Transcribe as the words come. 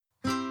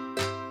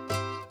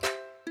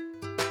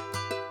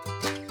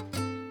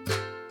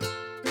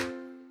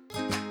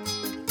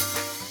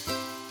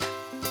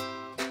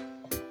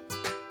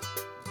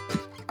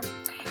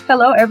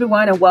Hello,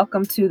 everyone, and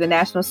welcome to the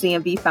National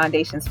CMV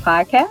Foundation's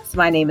podcast.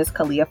 My name is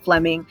Kalia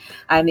Fleming.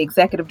 I'm the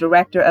Executive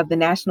Director of the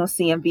National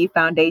CMV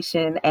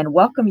Foundation and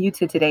welcome you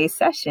to today's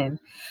session.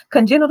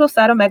 Congenital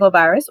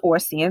cytomegalovirus, or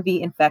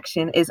CMV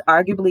infection, is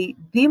arguably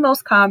the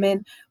most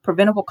common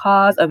preventable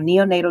cause of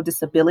neonatal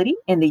disability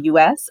in the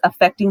U.S.,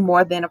 affecting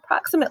more than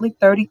approximately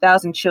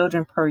 30,000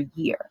 children per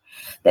year.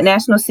 The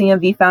National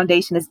CMV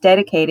Foundation is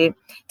dedicated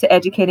to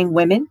educating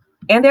women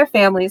and their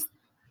families,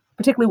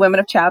 particularly women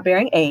of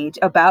childbearing age,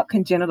 about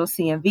congenital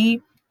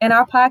CMV. And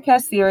our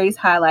podcast series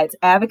highlights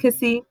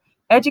advocacy,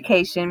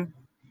 education,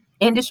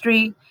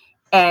 industry,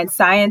 and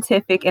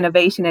scientific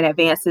innovation and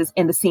advances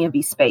in the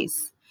CMV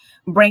space,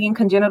 bringing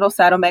congenital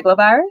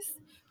cytomegalovirus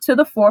to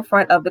the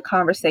forefront of the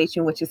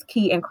conversation, which is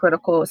key and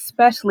critical,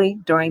 especially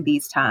during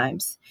these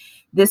times.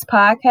 This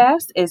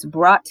podcast is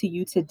brought to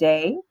you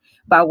today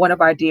by one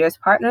of our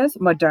dearest partners,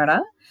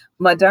 Moderna.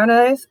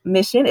 Moderna's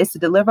mission is to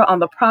deliver on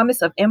the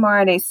promise of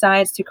mRNA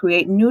science to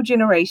create new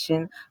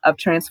generation of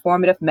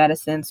transformative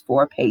medicines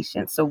for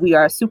patients. So we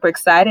are super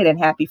excited and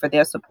happy for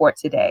their support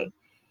today.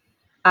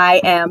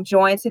 I am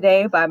joined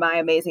today by my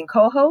amazing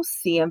co-host,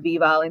 CMV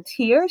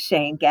volunteer,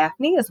 Shane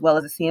Gaffney, as well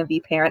as a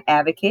CMV parent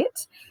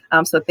advocate.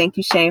 So thank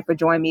you, Shane, for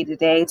joining me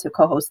today to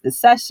co-host this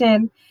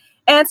session.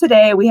 And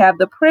today we have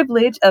the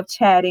privilege of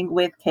chatting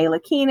with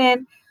Kayla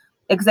Keenan,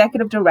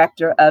 Executive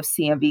Director of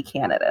CMV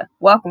Canada.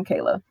 Welcome,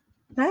 Kayla.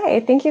 Hi,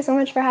 thank you so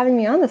much for having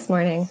me on this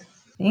morning.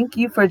 Thank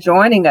you for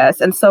joining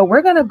us. And so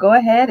we're going to go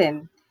ahead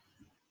and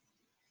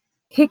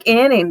kick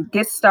in and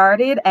get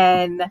started.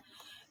 And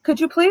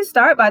could you please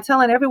start by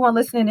telling everyone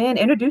listening in,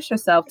 introduce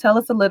yourself, tell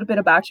us a little bit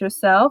about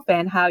yourself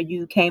and how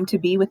you came to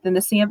be within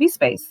the CMV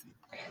space.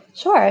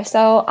 Sure.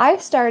 So I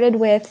started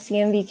with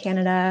CMV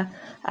Canada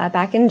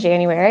back in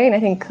January, and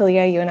I think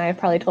Kalia, you and I have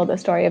probably told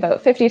this story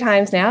about 50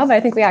 times now, but I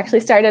think we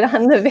actually started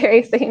on the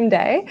very same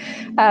day,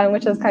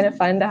 which was kind of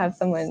fun to have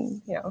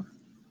someone,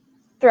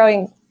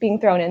 being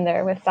thrown in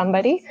there with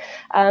somebody.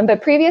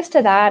 But previous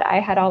to that, I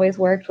had always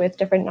worked with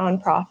different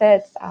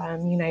nonprofits,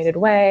 United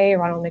Way,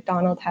 Ronald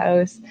McDonald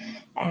House,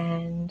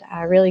 and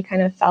really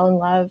kind of fell in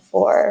love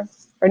for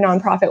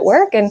nonprofit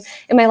work. And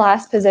in my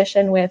last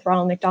position with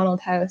Ronald McDonald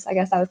House, I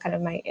guess that was kind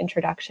of my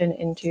introduction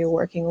into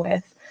working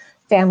with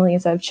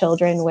families of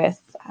children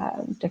with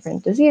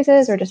different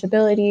diseases or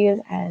disabilities.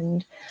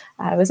 And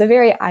it was a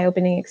very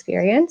eye-opening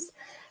experience.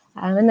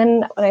 And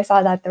then when I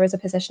saw that there was a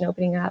position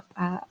opening up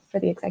for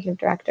the executive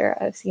director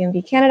of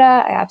CMV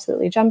Canada, I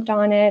absolutely jumped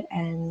on it.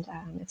 And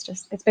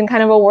it's been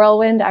kind of a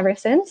whirlwind ever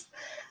since.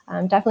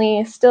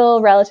 Definitely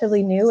still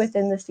relatively new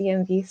within the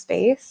CMV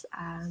space,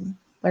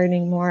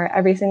 learning more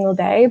every single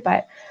day,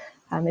 but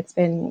it's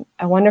been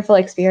a wonderful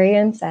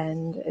experience,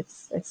 and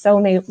it's so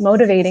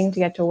motivating to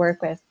get to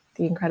work with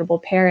the incredible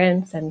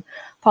parents and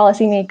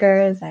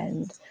policymakers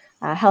and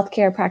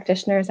healthcare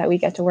practitioners that we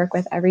get to work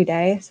with every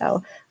day.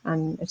 So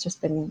it's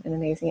just been an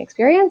amazing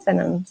experience,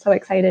 and I'm so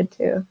excited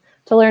to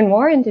learn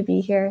more and to be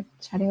here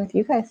chatting with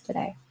you guys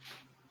today.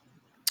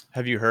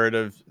 Have you heard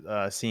of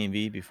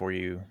CMV before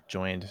you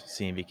joined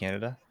CMV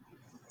Canada?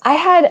 I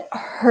had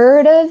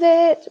heard of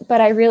it,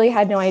 but I really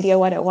had no idea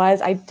what it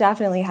was. I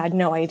definitely had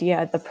no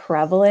idea the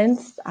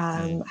prevalence,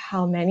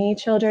 how many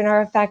children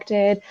are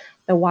affected,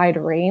 the wide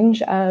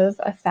range of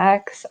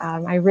effects.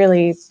 I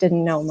really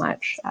didn't know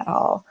much at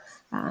all.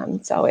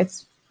 So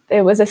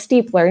it was a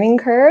steep learning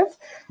curve.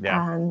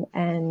 Yeah.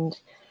 And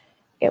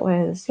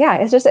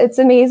it's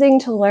amazing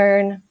to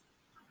learn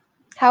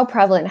how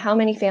prevalent, how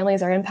many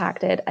families are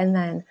impacted, and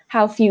then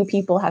how few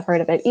people have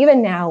heard of it.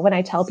 Even now, when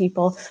I tell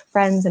people,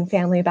 friends and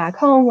family back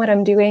home, what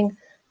I'm doing,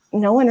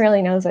 no one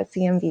really knows what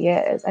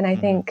CMV is. And I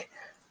think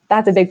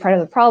that's a big part of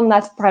the problem.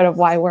 That's part of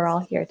why we're all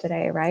here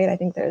today, right? I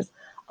think there's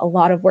a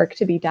lot of work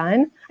to be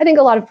done. I think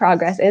a lot of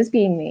progress is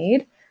being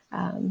made,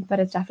 but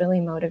it's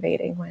definitely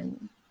motivating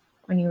when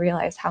you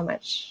realize how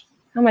much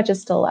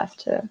is still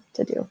left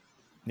to do.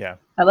 Yeah.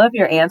 I love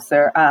your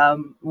answer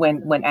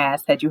when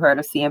asked, had you heard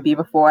of CMV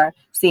before?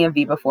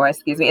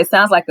 Excuse me. It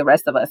sounds like the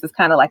rest of us. It's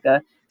kind of like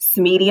a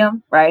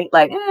medium, right?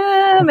 Like,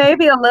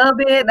 maybe a little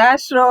bit,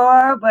 not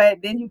sure.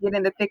 But then you get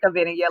in the thick of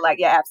it and you're like,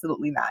 yeah,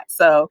 absolutely not.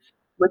 So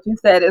what you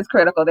said is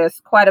critical.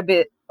 There's quite a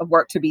bit of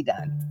work to be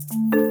done.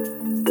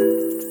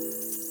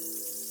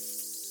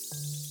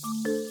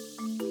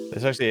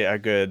 It's actually a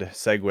good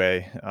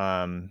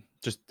segue.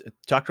 Just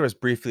talk to us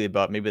briefly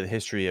about maybe the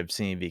history of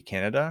CMV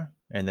Canada,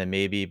 and then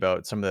maybe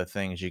about some of the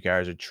things you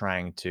guys are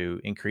trying to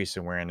increase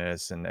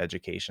awareness and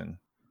education.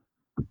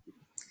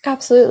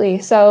 Absolutely.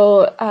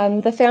 So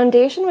the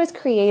foundation was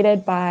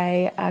created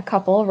by a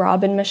couple,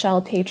 Rob and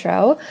Michelle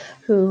Tatro,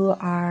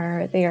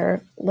 they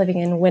are living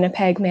in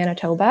Winnipeg,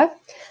 Manitoba.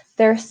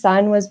 Their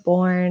son was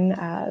born,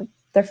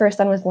 their first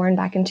son was born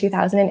back in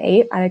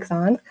 2008,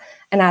 Alexandre.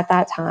 And at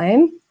that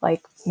time,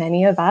 like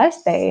many of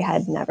us, they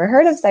had never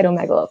heard of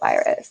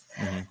cytomegalovirus.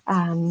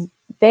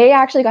 They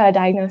actually got a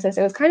diagnosis.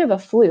 It was kind of a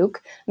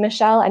fluke.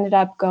 Michelle ended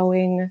up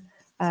going,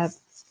 I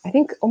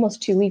think,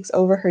 almost 2 weeks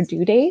over her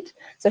due date.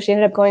 So she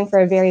ended up going for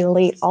a very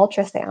late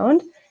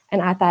ultrasound.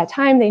 And at that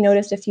time, they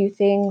noticed a few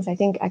things, I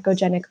think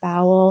echogenic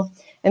bowel.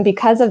 And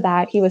because of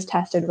that, he was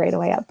tested right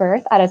away at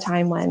birth at a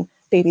time when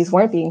babies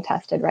weren't being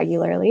tested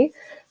regularly.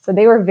 So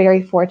they were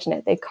very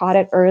fortunate. They caught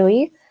it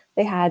early.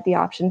 They had the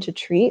option to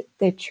treat.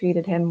 They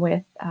treated him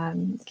with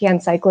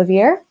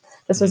ganciclovir.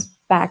 This was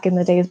back in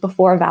the days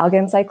before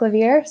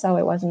valganciclovir, so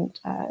it wasn't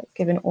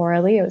given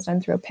orally. It was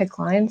done through a PICC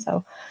line,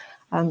 so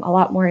a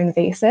lot more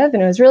invasive.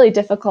 And it was really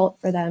difficult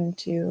for them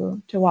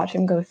to watch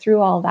him go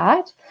through all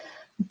that.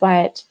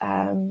 But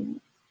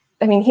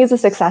I mean, he's a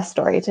success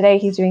story. Today,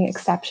 he's doing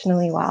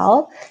exceptionally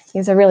well.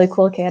 He's a really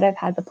cool kid. I've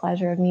had the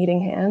pleasure of meeting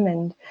him,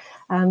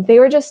 and they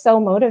were just so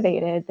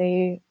motivated.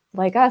 They,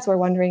 like us, were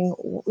wondering,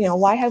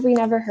 why have we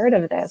never heard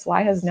of this?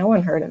 Why has no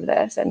one heard of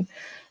this? And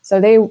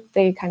so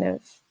they kind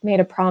of made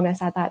a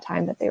promise at that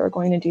time that they were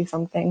going to do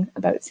something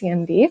about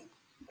CMV.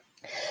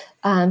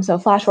 So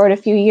flash forward a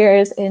few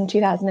years, in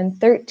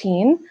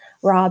 2013,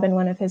 Rob and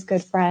one of his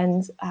good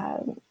friends,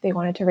 they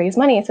wanted to raise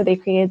money. So they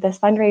created this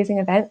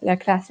fundraising event, Le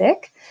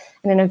Classique,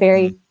 and in a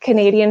very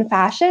Canadian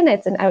fashion,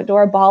 it's an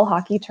outdoor ball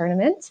hockey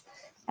tournament.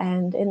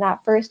 And in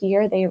that first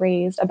year, they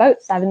raised about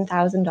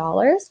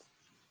 $7,000.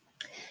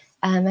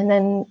 And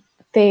then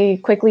they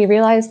quickly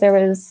realized there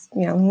was,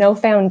 no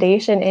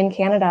foundation in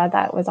Canada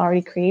that was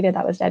already created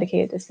that was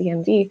dedicated to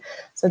CMV.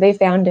 So they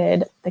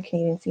founded the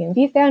Canadian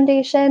CMV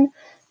Foundation.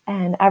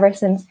 And ever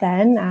since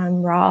then,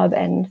 Rob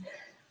and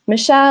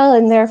Michelle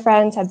and their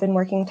friends have been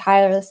working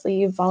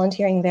tirelessly,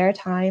 volunteering their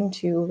time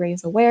to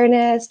raise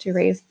awareness, to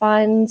raise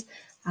funds,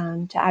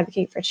 to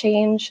advocate for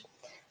change.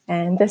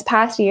 And this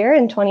past year,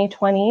 in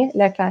 2020,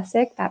 Le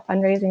Classique, that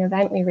fundraising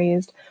event, we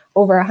raised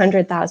over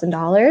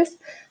 $100,000.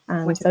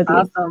 Which is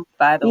awesome,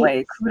 by the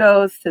way.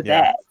 Kudos to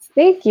that.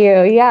 Thank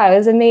you. Yeah, it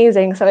was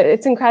amazing. So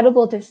it's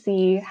incredible to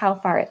see how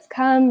far it's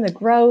come, the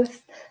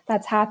growth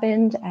that's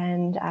happened.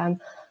 And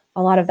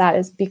a lot of that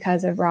is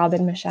because of Rob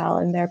and Michelle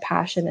and their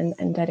passion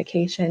and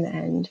dedication.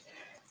 And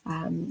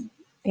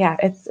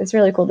it's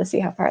really cool to see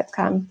how far it's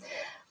come.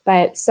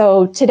 But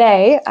so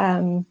today,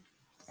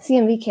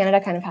 CMV Canada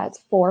kind of has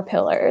 4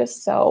 pillars.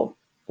 So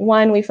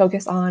one, we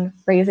focus on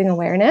raising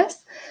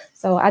awareness.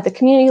 So at the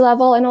community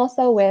level and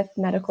also with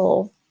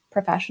medical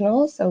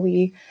professionals. So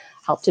we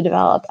help to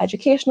develop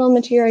educational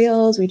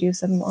materials. We do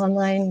some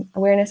online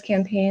awareness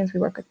campaigns. We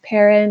work with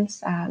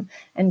parents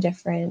and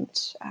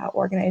different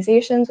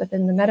organizations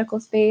within the medical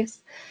space.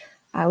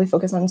 We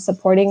focus on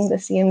supporting the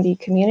CMV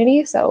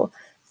community. So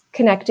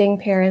connecting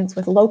parents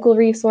with local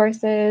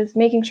resources,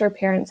 making sure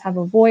parents have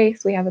a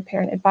voice. We have a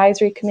parent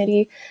advisory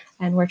committee,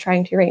 and we're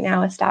trying to right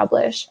now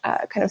establish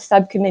a kind of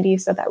subcommittee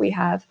so that we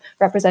have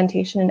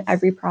representation in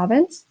every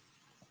province.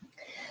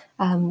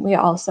 We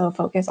also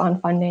focus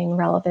on funding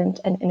relevant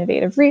and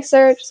innovative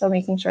research, so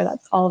making sure that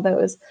all of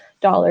those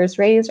dollars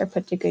raised are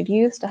put to good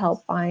use to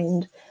help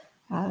find,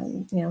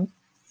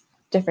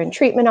 different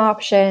treatment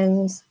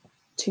options,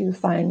 to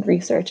fund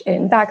research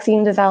in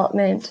vaccine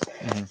development,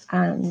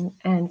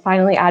 and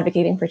finally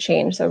advocating for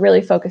change. So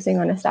really focusing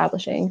on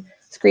establishing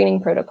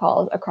screening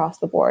protocols across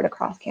the board,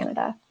 across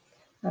Canada.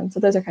 So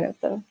those are kind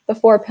of the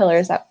 4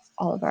 pillars that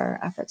all of our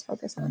efforts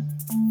focus on.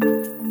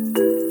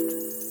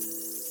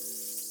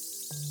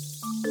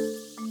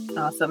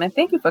 Awesome. And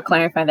thank you for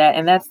clarifying that.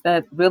 And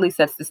that really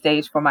sets the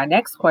stage for my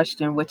next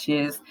question, which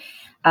is,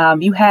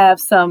 you have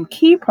some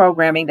key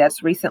programming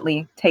that's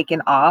recently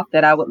taken off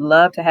that I would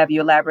love to have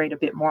you elaborate a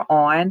bit more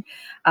on.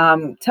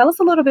 Tell us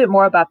a little bit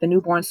more about the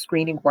newborn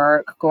screening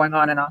work going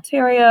on in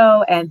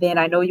Ontario. And then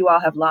I know you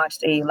all have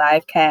launched a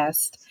live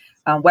cast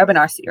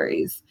webinar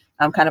series,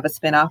 kind of a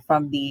spinoff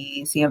from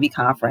the CMV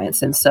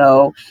conference. And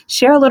so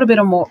share a little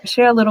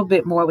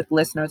bit more with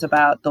listeners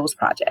about those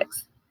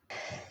projects.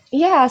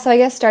 Yeah, so I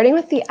guess starting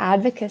with the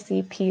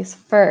advocacy piece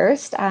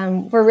first,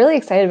 we're really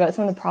excited about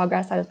some of the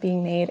progress that is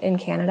being made in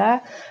Canada.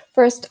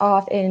 First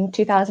off, in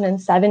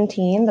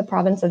 2017, the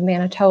province of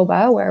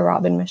Manitoba, where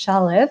Rob and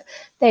Michelle live,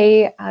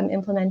 they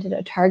implemented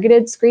a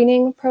targeted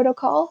screening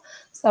protocol.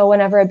 So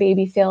whenever a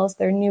baby fails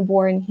their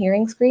newborn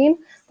hearing screen,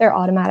 they're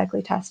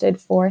automatically tested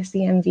for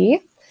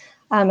CMV.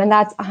 And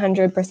that's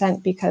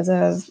 100% because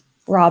of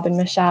Rob and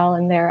Michelle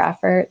and their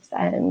efforts.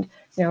 And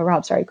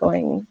Rob started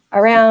going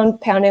around,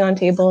 pounding on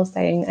tables,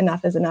 saying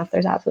enough is enough.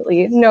 There's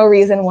absolutely no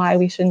reason why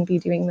we shouldn't be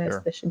doing this.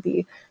 Sure. This should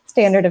be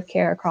standard of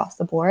care across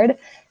the board.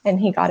 And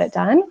he got it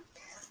done.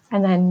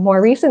 And then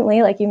more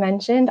recently, like you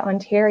mentioned,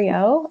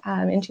 Ontario,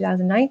 in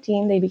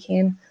 2019, they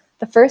became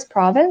the first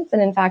province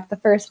and in fact, the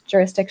first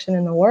jurisdiction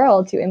in the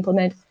world to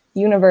implement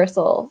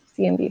universal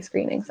CMV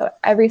screening. So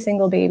every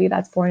single baby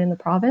that's born in the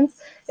province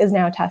is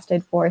now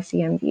tested for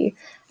CMV.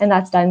 And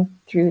that's done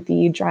through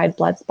the dried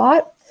blood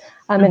spot.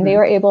 And they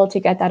were able to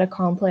get that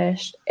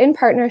accomplished in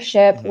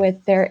partnership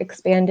with their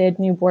expanded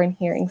newborn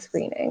hearing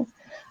screening.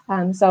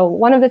 So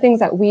one of the things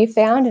that we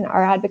found in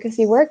our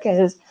advocacy work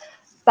is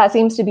that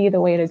seems to be the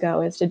way to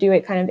go, is to do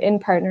it kind of in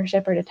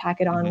partnership or to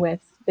tack it on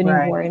with the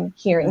Right. newborn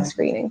hearing Right.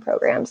 screening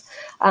programs.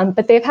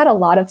 But they've had a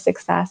lot of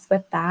success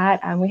with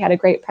that. We had a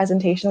great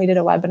presentation. We did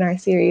a webinar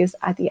series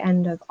at the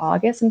end of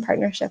August in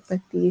partnership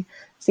with the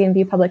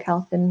CMV Public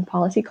Health and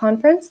Policy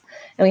Conference.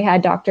 And we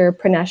had Dr.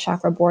 Pranesh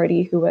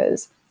Chakraborty, who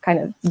was kind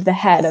of the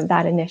head of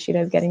that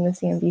initiative, getting the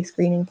CMV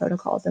screening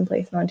protocols in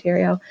place in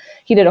Ontario.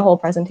 He did a whole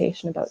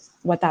presentation about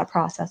what that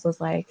process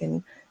was like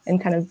and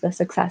kind of the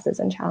successes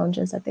and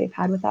challenges that they've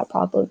had with that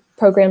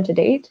program to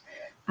date.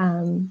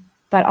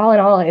 But all in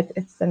all,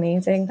 it's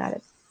amazing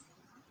that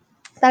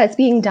it's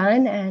being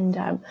done,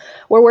 and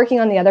we're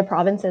working on the other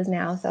provinces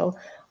now. So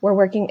we're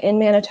working in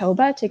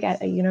Manitoba to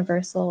get a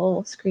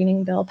universal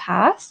screening bill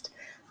passed.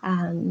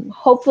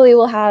 Hopefully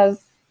we'll have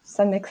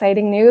some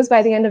exciting news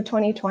by the end of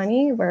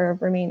 2020. We're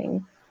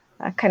remaining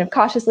kind of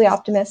cautiously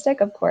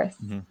optimistic. Of course,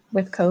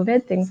 with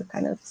COVID, things have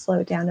kind of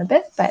slowed down a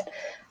bit, but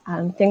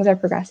things are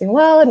progressing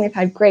well, and we've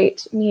had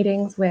great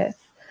meetings with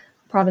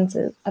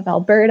provinces of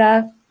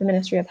Alberta, the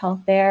Ministry of Health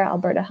there,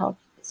 Alberta Health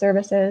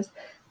Services,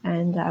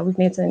 and we've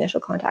made some initial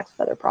contacts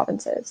with other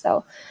provinces.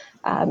 So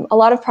a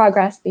lot of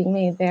progress being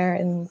made there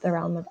in the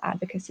realm of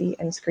advocacy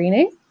and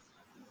screening.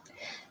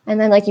 And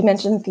then, like you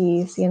mentioned,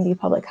 the CMV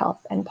Public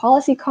Health and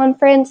Policy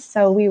Conference.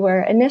 So we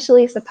were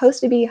initially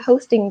supposed to be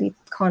hosting the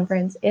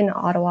conference in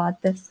Ottawa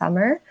this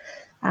summer.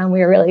 We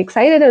were really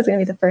excited. It was going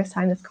to be the first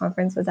time this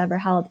conference was ever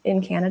held in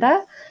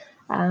Canada.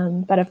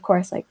 But of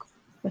course, like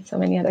with so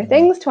many other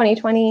things,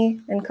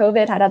 2020 and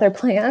COVID had other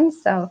plans.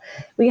 So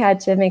we had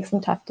to make some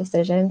tough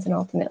decisions and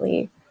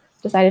ultimately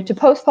decided to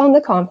postpone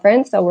the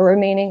conference. So we're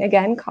remaining,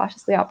 again,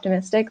 cautiously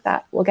optimistic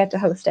that we'll get to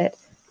host it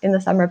in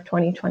the summer of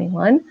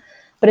 2021.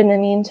 But in the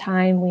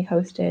meantime, we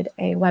hosted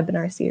a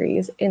webinar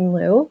series in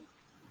lieu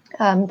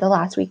the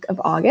last week of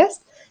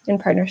August in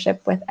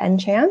partnership with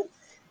NCHAN.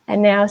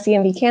 And now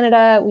CMV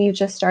Canada, we've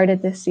just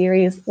started this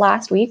series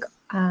last week.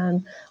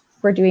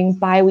 We're doing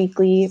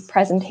bi-weekly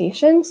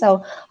presentations.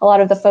 So a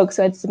lot of the folks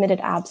who had submitted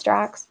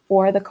abstracts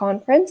for the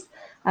conference,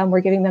 we're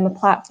giving them a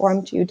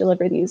platform to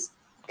deliver these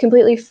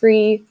completely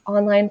free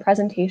online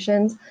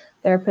presentations.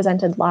 They're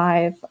presented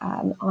live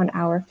on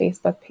our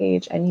Facebook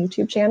page and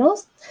YouTube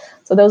channels.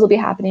 So those will be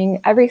happening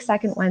every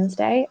second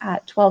Wednesday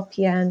at 12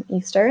 p.m.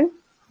 Eastern,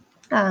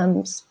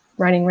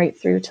 running right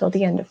through till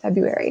the end of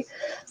February.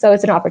 So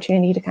it's an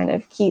opportunity to kind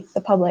of keep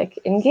the public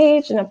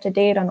engaged and up to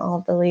date on all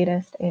of the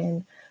latest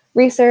in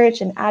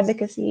research and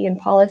advocacy and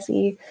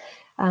policy.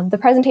 The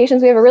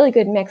presentations, we have a really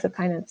good mix of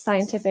kind of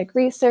scientific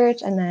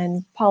research and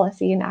then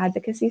policy and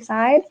advocacy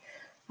side.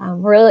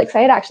 We're really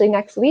excited. Actually,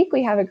 next week,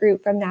 we have a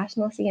group from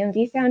National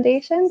CMV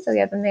Foundation. So we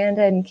have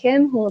Amanda and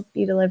Kim who will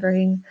be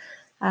delivering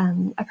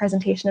a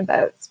presentation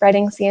about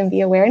spreading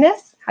CMV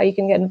awareness, how you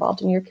can get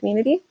involved in your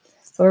community.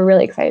 So we're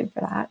really excited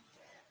for that.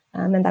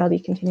 And that'll be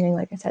continuing,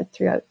 like I said,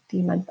 throughout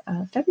the month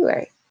of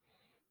February.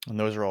 And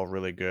those are all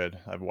really good.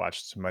 I've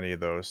watched many of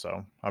those,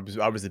 so I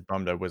was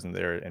bummed I wasn't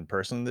there in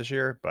person this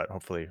year, but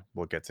hopefully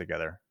we'll get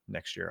together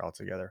next year all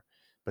together.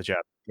 But yeah,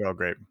 they're all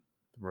great.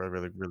 Really,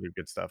 really, really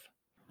good stuff.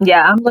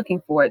 Yeah, I'm looking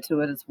forward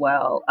to it as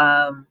well.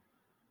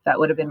 That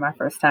would have been my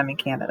first time in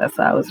Canada,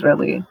 so I was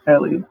really,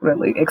 really,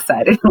 really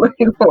excited,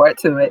 looking forward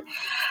to it.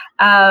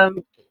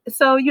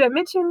 So you had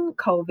mentioned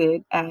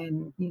COVID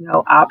and,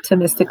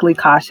 optimistically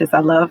cautious. I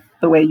love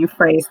the way you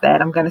phrased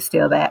that. I'm going to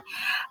steal that.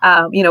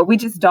 We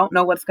just don't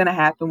know what's going to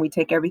happen. We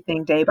take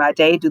everything day by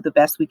day, do the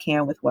best we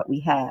can with what we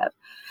have.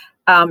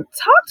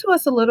 Talk to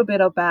us a little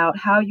bit about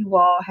how you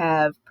all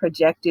have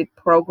projected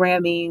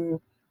programming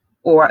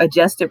or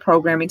adjusted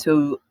programming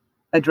to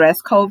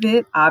address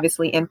COVID.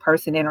 Obviously,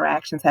 in-person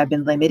interactions have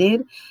been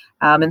limited.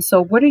 And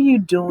so what are you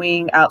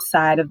doing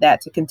outside of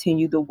that to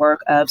continue the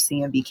work of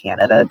CMV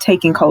Canada,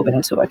 taking COVID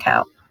into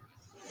account?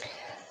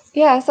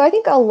 Yeah, so I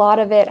think a lot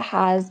of it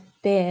has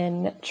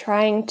been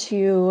trying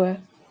to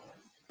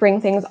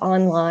bring things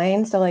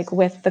online. So like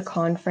with the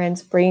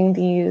conference, bring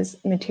these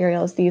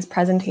materials, these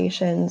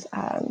presentations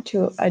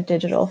to a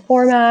digital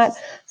format.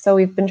 So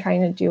we've been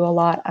trying to do a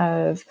lot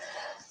of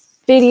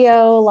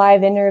video,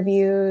 live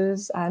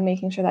interviews,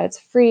 making sure that it's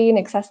free and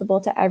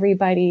accessible to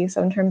everybody.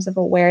 So in terms of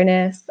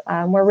awareness,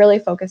 we're really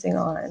focusing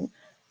on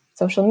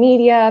social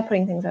media,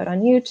 putting things out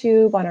on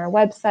YouTube, on our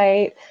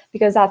website,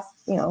 because that's,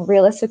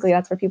 realistically,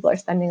 that's where people are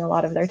spending a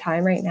lot of their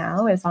time right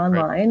now is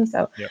online. Right.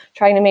 So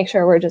trying to make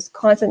sure we're just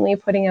constantly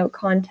putting out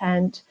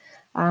content.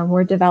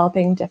 We're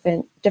developing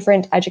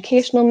different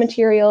educational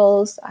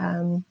materials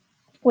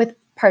with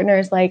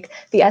partners like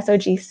the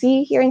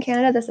SOGC here in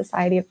Canada, the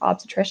Society of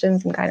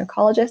Obstetricians and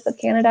Gynecologists of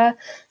Canada.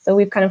 So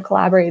we've kind of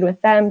collaborated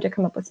with them to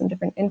come up with some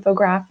different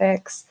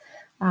infographics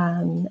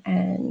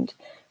and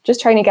just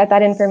trying to get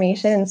that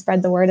information and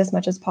spread the word as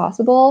much as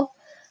possible.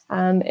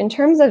 In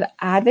terms of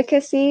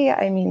advocacy,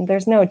 I mean,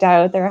 there's no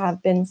doubt there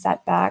have been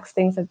setbacks.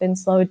 Things have been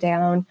slowed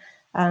down.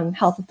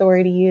 Health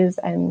authorities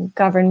and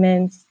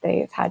governments,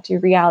 they've had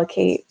to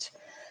reallocate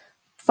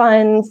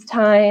funds,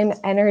 time,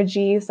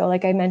 energy. So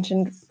like I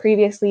mentioned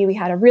previously, we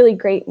had a really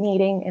great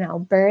meeting in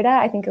Alberta.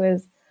 I think it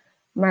was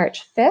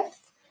March 5th.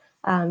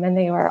 And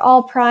they were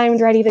all primed,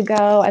 ready to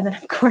go. And then,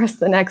 of course,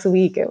 the next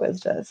week, it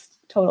was just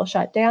total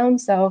shutdown.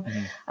 So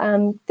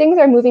Mhm. things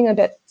are moving a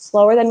bit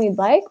slower than we'd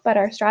like, but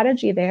our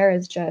strategy there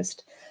is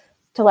just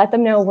to let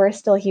them know we're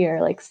still here.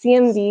 Like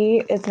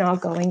CMV is not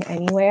going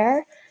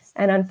anywhere.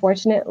 And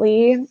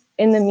unfortunately,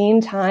 in the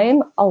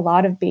meantime, a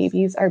lot of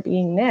babies are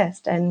being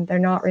missed and they're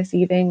not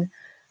receiving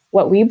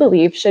what we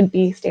believe should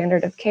be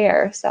standard of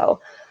care. So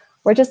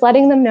we're just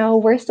letting them know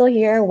we're still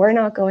here, we're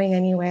not going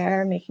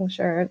anywhere, making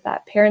sure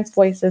that parents'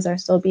 voices are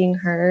still being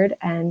heard,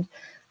 and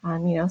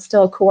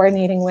still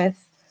coordinating with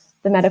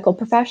the medical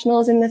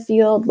professionals in the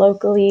field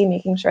locally,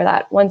 making sure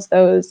that once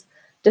those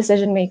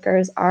decision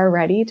makers are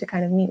ready to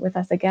kind of meet with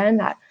us again,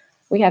 that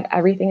we have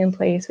everything in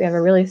place, we have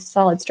a really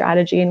solid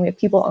strategy, and we have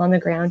people on the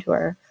ground who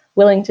are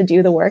willing to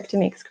do the work to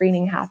make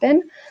screening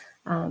happen.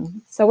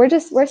 So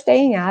we're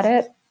staying at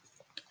it.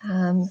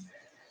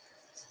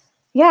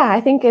 Yeah,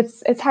 I think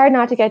it's hard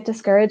not to get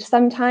discouraged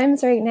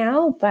sometimes right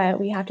now, but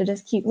we have to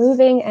just keep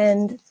moving.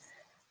 And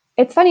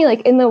it's funny,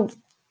 like in the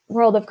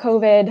world of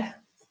COVID,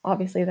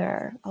 obviously there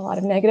are a lot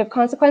of negative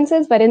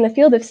consequences, but in the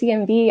field of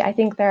CMV, I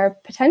think there are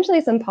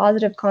potentially some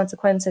positive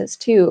consequences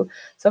too.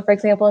 So for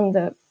example, in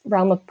the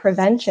realm of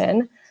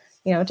prevention,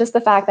 just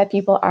the fact that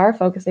people are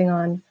focusing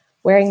on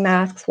wearing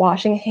masks,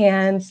 washing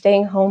hands,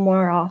 staying home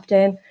more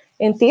often,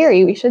 in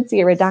theory, we should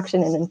see a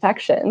reduction in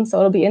infection. So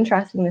it'll be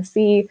interesting to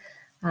see.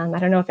 I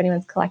don't know if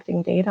anyone's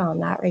collecting data on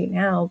that right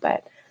now,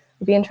 but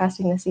it'll be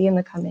interesting to see in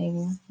the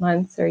coming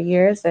months or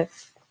years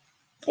if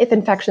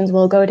infections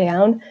will go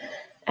down.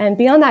 And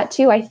beyond that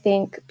too, I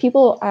think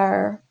people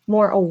are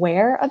more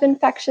aware of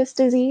infectious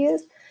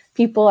disease.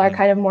 People are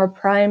kind of more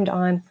primed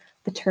on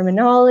the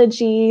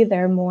terminology.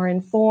 They're more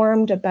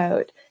informed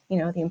about,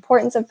 the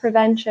importance of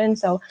prevention.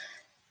 So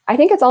I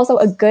think it's also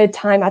a good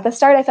time. At the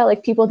start, I felt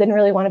like people didn't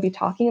really want to be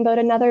talking about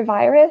another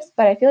virus,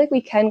 but I feel like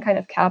we can kind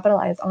of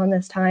capitalize on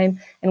this time,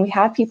 and we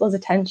have people's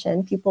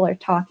attention. People are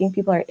talking,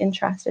 people are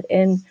interested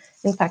in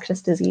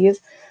infectious disease.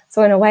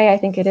 So in a way, I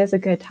think it is a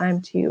good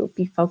time to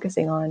be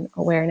focusing on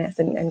awareness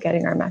and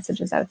getting our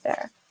messages out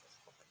there.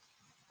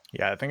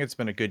 Yeah, I think it's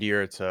been a good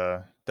year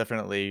to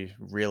definitely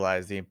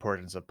realize the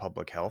importance of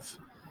public health,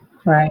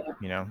 Right.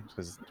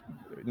 because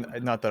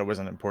not that it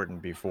wasn't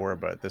important before,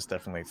 but this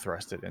definitely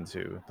thrust it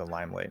into the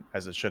limelight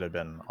as it should have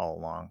been all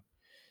along.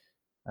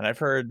 And I've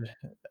heard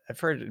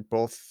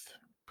both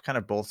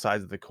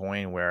sides of the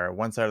coin, where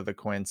one side of the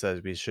coin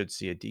says we should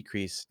see a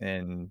decrease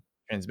in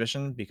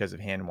transmission because of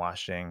hand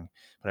washing,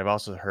 but I've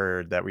also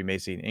heard that we may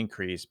see an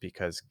increase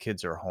because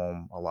kids are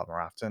home a lot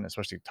more often,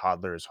 especially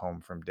toddlers home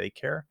from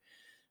daycare.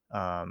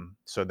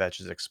 So that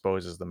just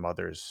exposes the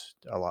mothers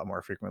a lot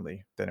more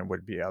frequently than it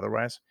would be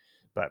otherwise.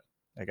 But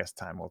I guess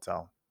time will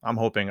tell. I'm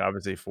hoping,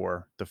 obviously,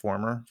 for the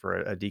former,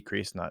 for a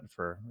decrease, not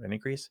for an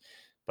increase.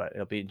 But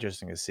it'll be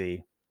interesting to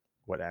see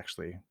what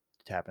actually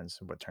happens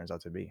and what turns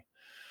out to be.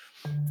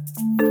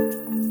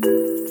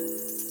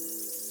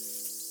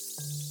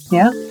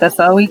 Yeah, that's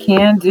all we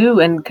can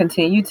do, and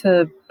continue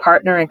to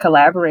partner and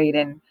collaborate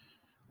and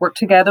work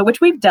together,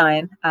 which we've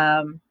done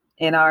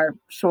in our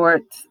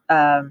short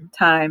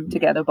time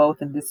together,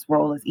 both in this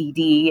role as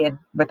ED and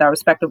with our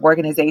respective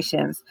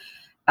organizations.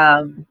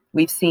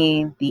 We've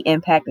seen the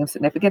impact and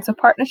significance of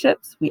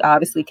partnerships. We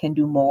obviously can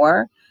do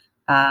more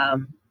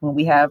when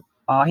we have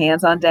all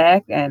hands on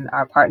deck and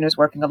our partners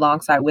working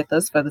alongside with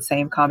us for the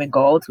same common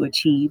goal to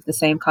achieve the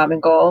same common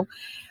goal.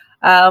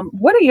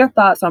 What are your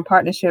thoughts on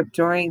partnership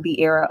during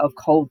the era of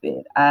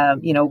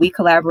COVID? We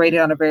collaborated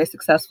on a very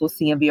successful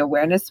CMV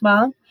Awareness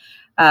Month.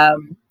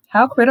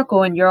 How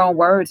critical, in your own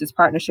words, is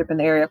partnership in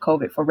the area of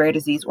COVID for rare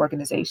disease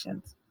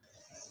organizations?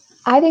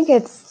 I think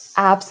it's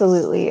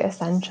absolutely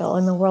essential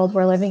in the world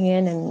we're living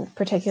in, and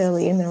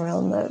particularly in the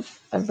realm of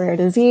rare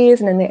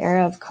disease and in the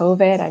era of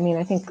COVID. I mean,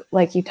 I think,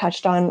 like you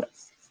touched on,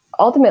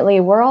 ultimately,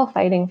 we're all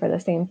fighting for the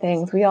same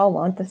things. We all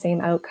want the same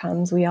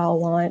outcomes. We all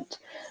want,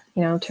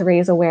 to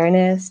raise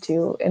awareness,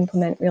 to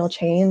implement real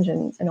change,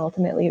 and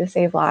ultimately to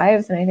save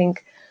lives. And I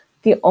think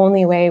the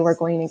only way we're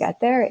going to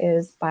get there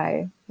is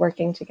by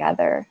working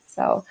together.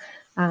 So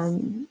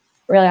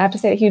really, I have to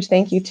say a huge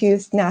thank you to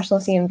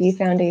National CMV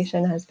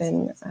Foundation. Has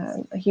been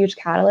a huge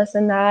catalyst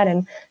in that.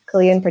 And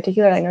Kalia in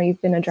particular, I know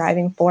you've been a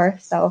driving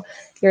force. So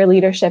your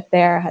leadership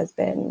there has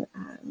been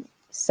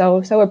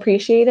so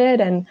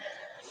appreciated. And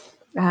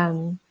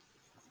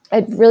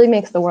it really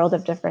makes the world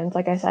of difference.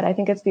 Like I said, I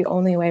think it's the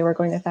only way we're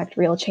going to affect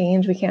real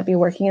change. We can't be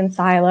working in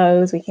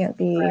silos. We can't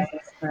be,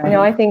 Right.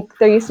 I think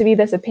there used to be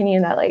this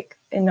opinion that like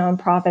in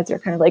nonprofits, you're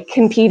kind of like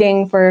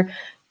competing for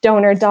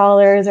donor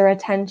dollars or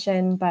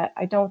attention, but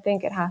I don't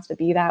think it has to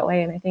be that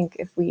way. And I think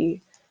if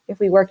we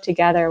work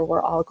together,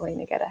 we're all going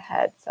to get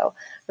ahead. So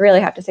I really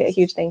have to say a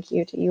huge thank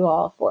you to you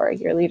all for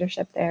your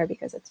leadership there,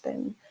 because it's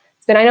been,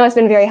 I know it's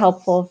been very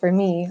helpful for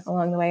me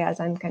along the way as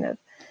I'm kind of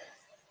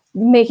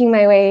making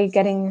my way,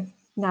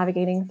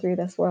 navigating through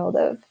this world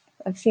of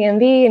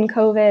CMV and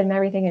COVID and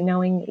everything, and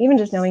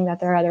knowing that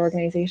there are other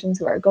organizations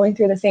who are going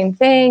through the same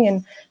thing,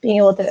 and being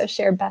able to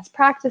share best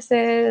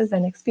practices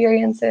and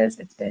experiences.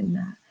 It's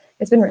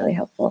been really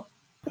helpful.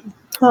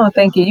 Oh,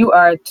 thank you. You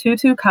are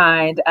too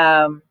kind.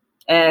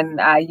 And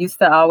I used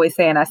to always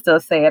say, and I still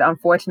say it,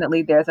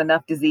 unfortunately, there's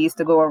enough disease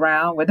to go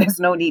around where there's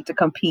no need to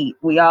compete.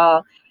 We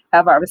all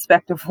have our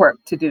respective work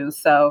to do.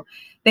 So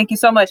thank you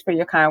so much for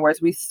your kind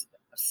words.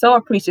 So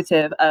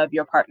appreciative of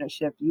your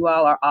partnership. You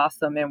all are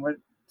awesome, and we're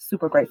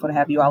super grateful to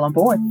have you all on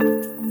board.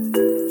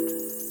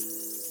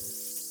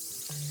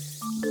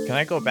 Can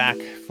I go back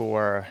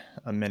for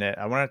a minute?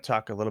 I want to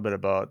talk a little bit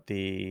about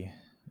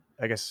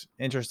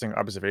interesting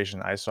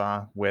observation I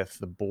saw with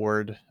the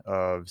board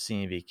of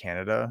CNV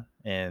Canada,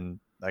 and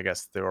I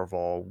guess the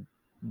overall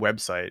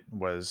website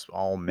was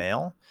all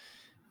male.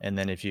 And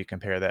then if you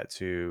compare that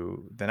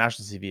to the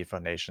National CNV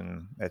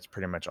Foundation, it's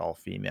pretty much all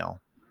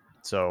female.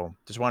 So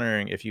just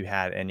wondering if you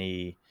had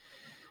any,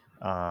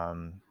 I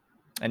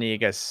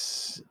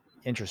guess,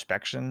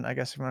 introspection, I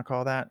guess if you want to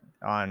call that,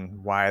 on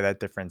why that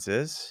difference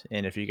is,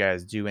 and if you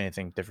guys do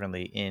anything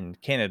differently in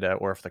Canada,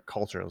 or if the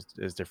culture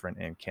is different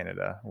in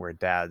Canada, where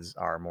dads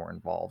are more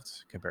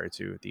involved compared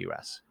to the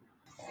US.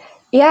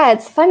 Yeah,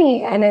 it's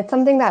funny, and it's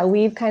something that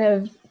we've kind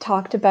of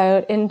talked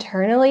about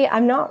internally.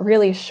 I'm not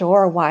really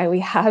sure why we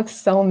have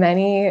so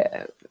many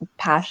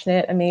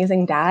passionate,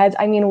 amazing dads.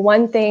 I mean,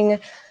 one thing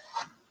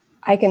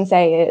I can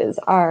say is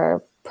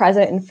our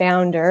president and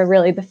founder,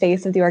 really the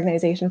face of the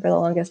organization for the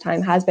longest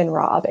time, has been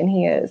Rob, and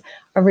he is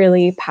a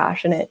really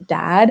passionate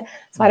dad.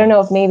 So I don't know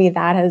if maybe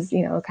that has,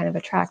 kind of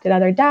attracted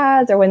other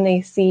dads, or when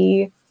they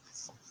see,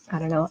 I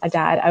don't know, a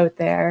dad out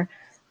there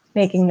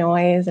making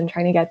noise and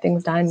trying to get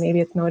things done, maybe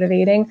it's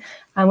motivating.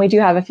 We do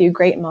have a few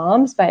great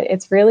moms, but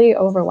it's really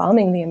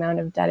overwhelming the amount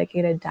of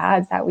dedicated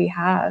dads that we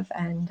have.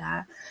 And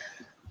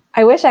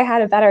I wish I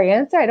had a better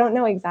answer. I don't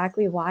know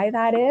exactly why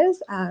that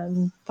is,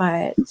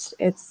 but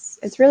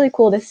it's really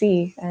cool to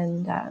see,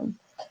 and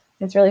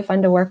it's really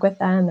fun to work with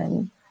them,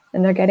 and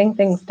they're getting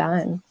things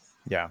done.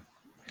 Yeah,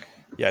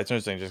 it's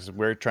interesting. Just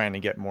we're trying to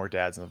get more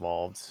dads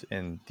involved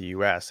in the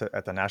U.S.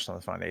 at the National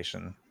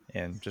Foundation,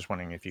 and just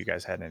wondering if you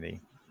guys had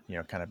any,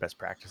 kind of best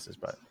practices.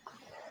 But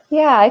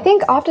yeah, I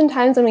think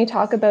oftentimes when we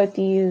talk about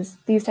these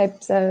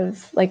types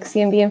of, like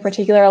CNV in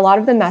particular, a lot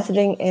of the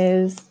messaging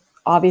is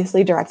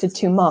obviously directed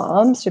to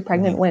moms, to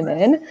pregnant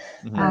women.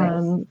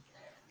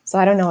 So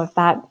I don't know if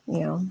that,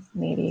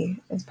 maybe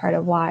is part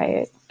of why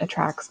it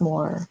attracts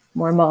more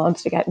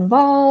moms to get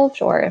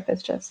involved, or if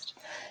it's just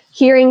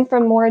hearing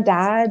from more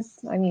dads.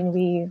 I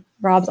mean,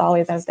 Rob's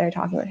always out there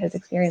talking about his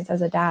experience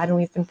as a dad, and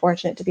we've been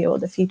fortunate to be able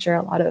to feature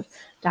a lot of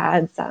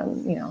dads,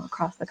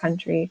 across the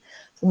country.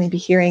 So maybe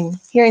hearing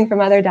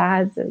from other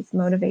dads is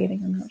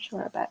motivating. I'm not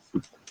sure, but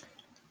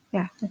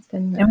yeah, it's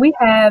been. And we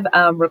have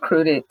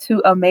recruited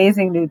 2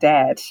 amazing new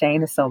dads.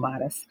 Shane is so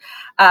modest.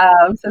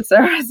 To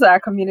serve as our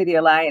Community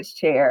Alliance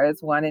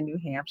chairs, one in New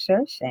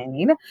Hampshire,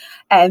 Shane,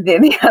 and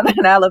then the other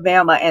in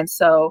Alabama. And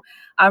so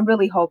I'm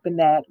really hoping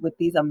that with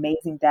these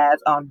amazing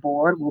dads on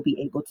board, we'll be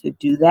able to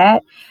do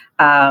that,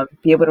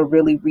 be able to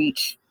really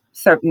reach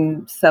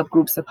certain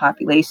subgroups of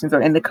populations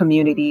or in the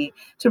community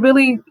to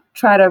really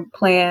try to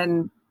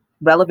plan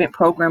relevant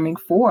programming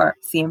for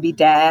CNV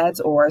dads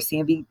or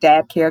CNV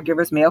dad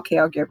caregivers, male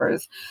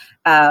caregivers,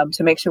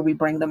 to make sure we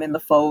bring them in the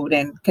fold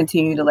and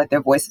continue to let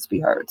their voices be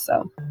heard.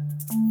 So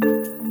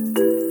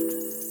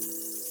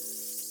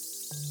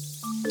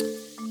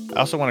I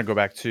also want to go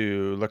back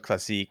to Le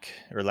Classique,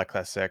 or Le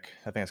Classique.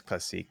 I think it's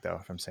Classique, though,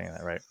 if I'm saying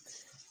that right.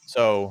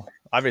 So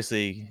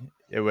obviously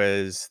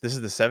this is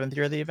the 7th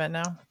year of the event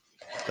now.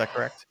 Is that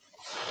correct?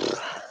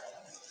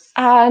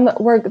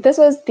 This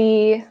was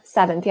the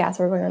 7th. Yeah,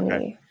 so we're going on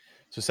the.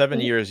 So 7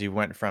 years, you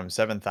went from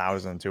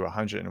 7,000 to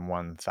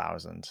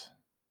 101,000.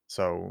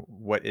 So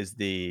what's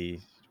the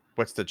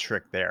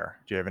trick there?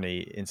 Do you have any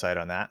insight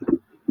on that?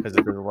 Because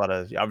there's a lot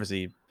of,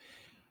 obviously,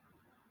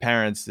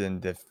 parents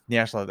and the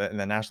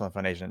National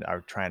Foundation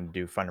are trying to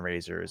do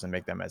fundraisers and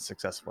make them as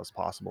successful as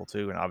possible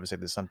too. And obviously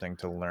there's something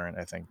to learn,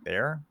 I think,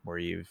 there, where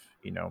you've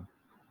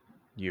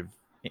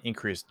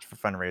increased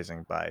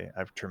fundraising by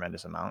a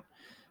tremendous amount.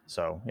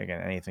 So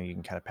again, anything you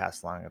can kind of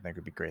pass along, I think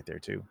would be great there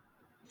too.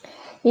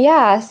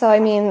 Yeah, so I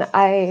mean,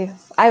 I've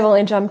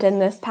only jumped in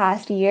this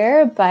past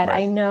year, but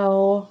I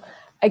know,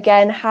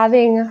 again,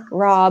 having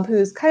Rob,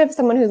 who's kind of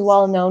someone who's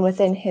well known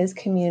within his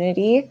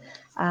community,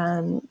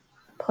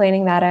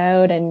 planning that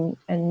out and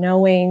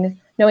knowing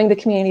the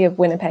community of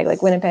Winnipeg.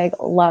 Like, Winnipeg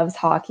loves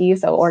hockey,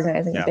 so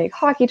organizing a big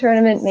hockey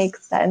tournament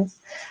makes sense.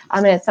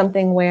 And it's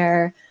something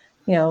where,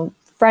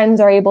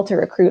 friends are able to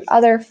recruit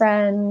other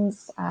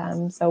friends.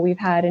 So we've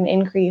had an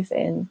increase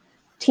in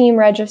team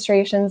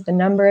registrations, the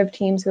number of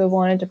teams who have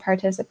wanted to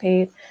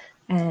participate.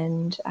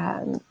 And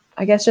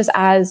I guess just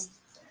as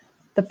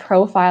the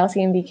profile,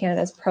 CNV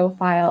Canada's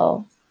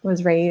profile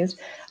was raised,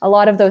 a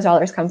lot of those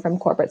dollars come from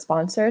corporate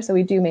sponsors. So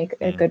we do make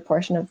a good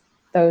portion of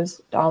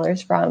those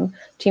dollars from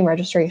team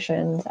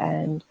registrations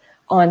and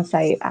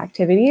on-site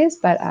activities,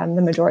 but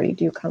the majority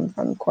do come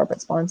from corporate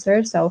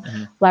sponsors. So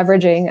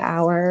leveraging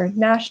our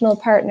national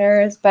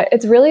partners, but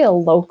it's really a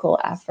local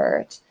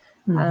effort.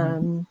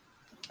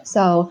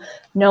 So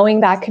knowing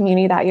that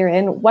community that you're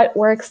in, what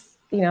works,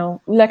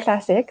 Le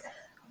Classique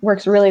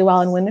works really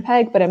well in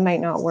Winnipeg, but it might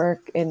not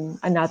work in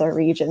another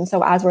region.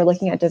 So as we're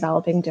looking at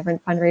developing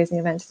different fundraising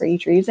events for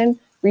each region,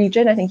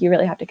 I think you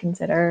really have to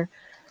consider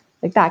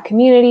like that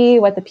community,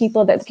 what the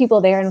people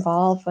there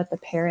involved, what the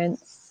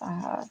parents,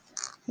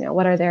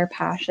 what are their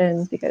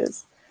passions,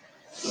 because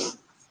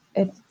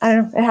it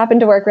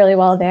happened to work really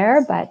well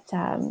there, but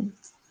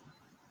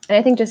and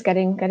I think just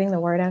getting the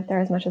word out there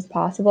as much as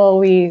possible.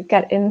 We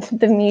get into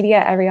the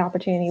media every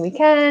opportunity we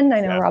can.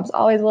 I know Rob's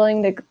always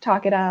willing to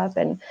talk it up,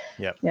 and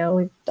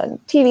we've done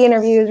TV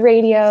interviews,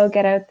 radio,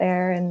 get out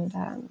there, and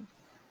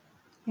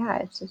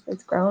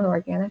it's grown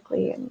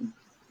organically, and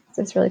it's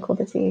just really cool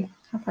to see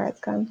how far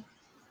it's come.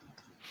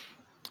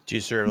 Do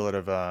you serve a lot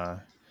of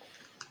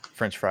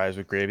French fries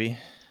with gravy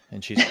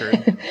and cheese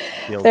curd?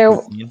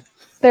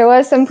 There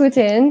was some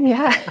poutine,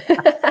 yeah.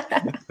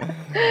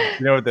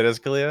 You know what that is,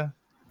 Kalia?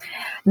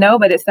 No,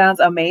 but it sounds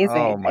amazing.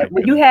 Oh my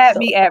goodness. You had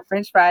me at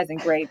French fries and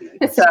gravy.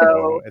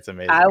 So it's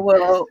amazing. I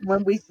will,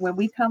 when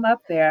we come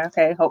up there,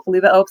 okay, hopefully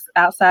the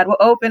outside will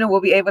open and we'll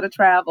be able to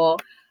travel.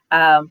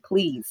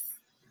 Please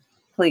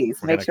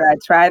make sure I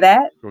try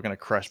that. We're going to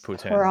crush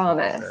poutine.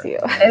 Promise you.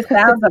 It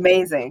sounds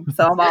amazing.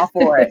 So I'm all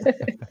for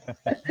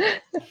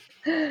it.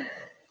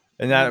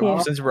 And now,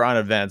 since we're on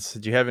events,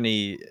 do you have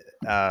any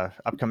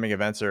upcoming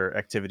events or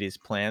activities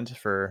planned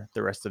for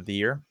the rest of the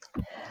year?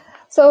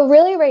 So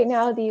really right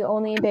now, the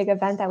only big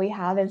event that we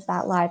have is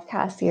that live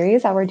cast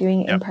series that we're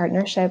doing in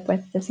partnership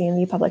with the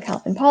CNV Public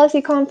Health and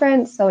Policy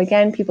Conference. So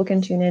again, people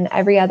can tune in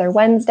every other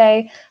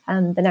Wednesday.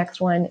 The next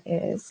one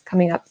is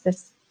coming up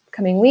this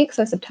coming week,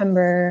 so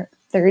September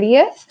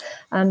 30th.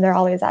 They're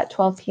always at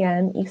 12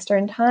 p.m.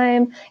 Eastern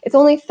time. It's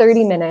only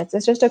 30 minutes.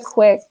 It's just a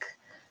quick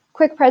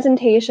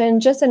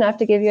presentation, just enough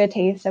to give you a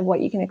taste of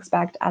what you can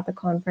expect at the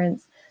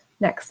conference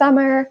next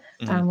summer.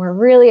 We're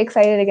really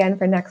excited again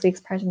for next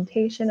week's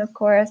presentation, of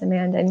course,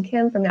 Amanda and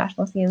Kim from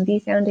National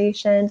CMV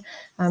Foundation.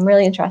 I'm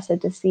really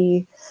interested to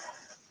see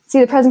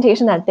the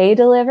presentation that they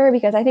deliver,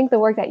 because I think the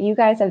work that you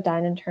guys have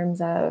done in terms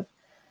of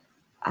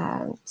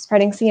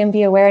spreading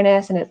CMV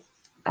awareness and it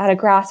at a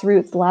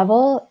grassroots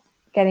level,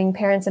 getting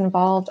parents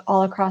involved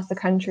all across the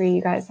country,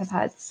 you guys have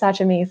had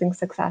such amazing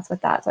success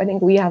with that. So I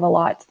think we have a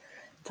lot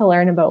to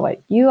learn about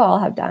what you all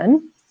have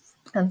done.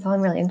 And so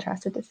I'm really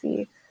interested to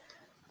see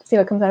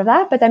what comes out of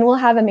that. But then we'll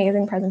have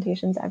amazing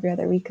presentations every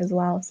other week as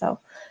well. So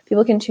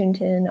people can tune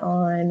in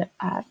on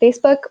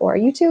Facebook or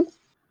YouTube.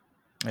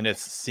 And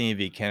it's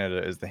CMV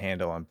Canada is the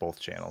handle on both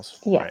channels.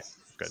 Yes.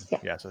 Right? Good.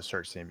 Yeah, so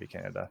search CMV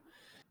Canada.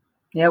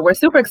 Yeah, we're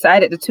super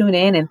excited to tune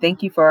in, and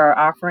thank you for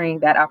offering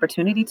that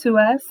opportunity to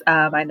us.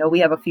 I know we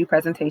have a few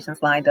presentations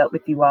lined up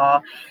with you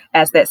all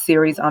as that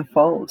series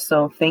unfolds.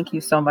 So thank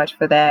you so much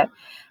for that.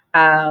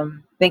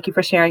 Thank you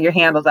for sharing your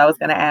handles. I was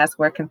going to ask,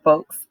 where can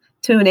folks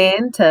tune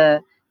in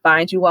to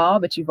find you all,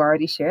 but you've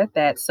already shared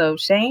that. So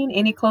Shane,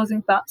 any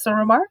closing thoughts or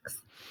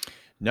remarks?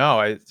 No,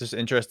 it's just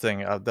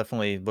interesting. I'll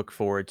definitely look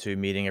forward to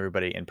meeting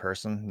everybody in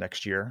person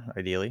next year,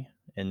 ideally.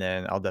 And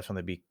then I'll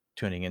definitely be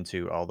tuning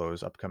into all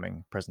those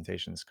upcoming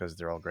presentations because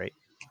they're all great.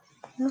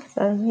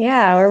 Awesome.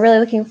 Yeah, we're really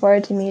looking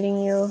forward to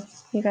meeting you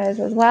guys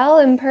as well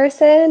in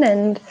person.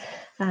 And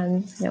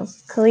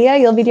Kalia,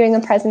 you'll be doing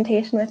a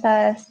presentation with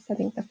us, I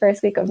think the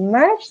first week of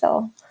March.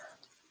 So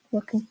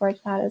looking forward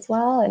to that as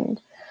well. And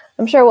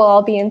I'm sure we'll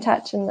all be in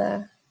touch in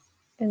the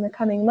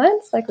coming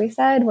months, like we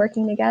said,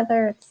 working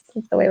together.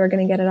 It's the way we're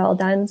going to get it all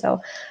done.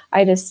 So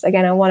I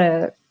want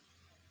to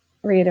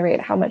reiterate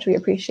how much we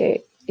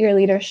appreciate your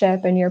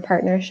leadership and your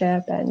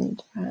partnership,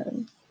 and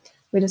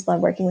we just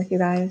love working with you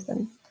guys.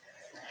 And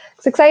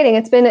it's exciting.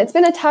 It's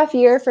been a tough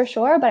year for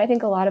sure, but I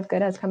think a lot of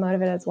good has come out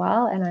of it as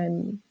well.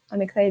 And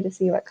I'm excited to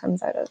see what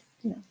comes out of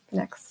the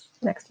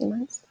next few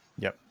months.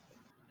 Yep.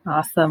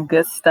 Awesome.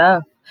 Good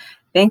stuff.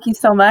 Thank you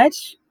so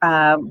much.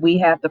 We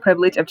have the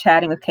privilege of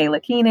chatting with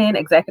Kayla Keenan,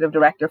 Executive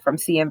Director from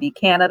CMV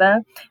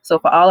Canada. So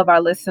for all of our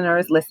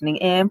listeners listening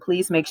in,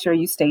 please make sure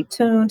you stay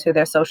tuned to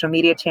their social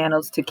media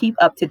channels to keep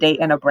up to date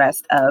and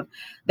abreast of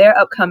their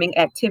upcoming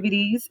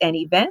activities and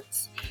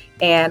events.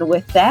 And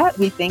with that,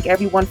 we thank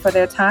everyone for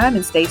their time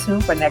and stay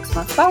tuned for next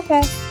month's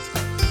podcast.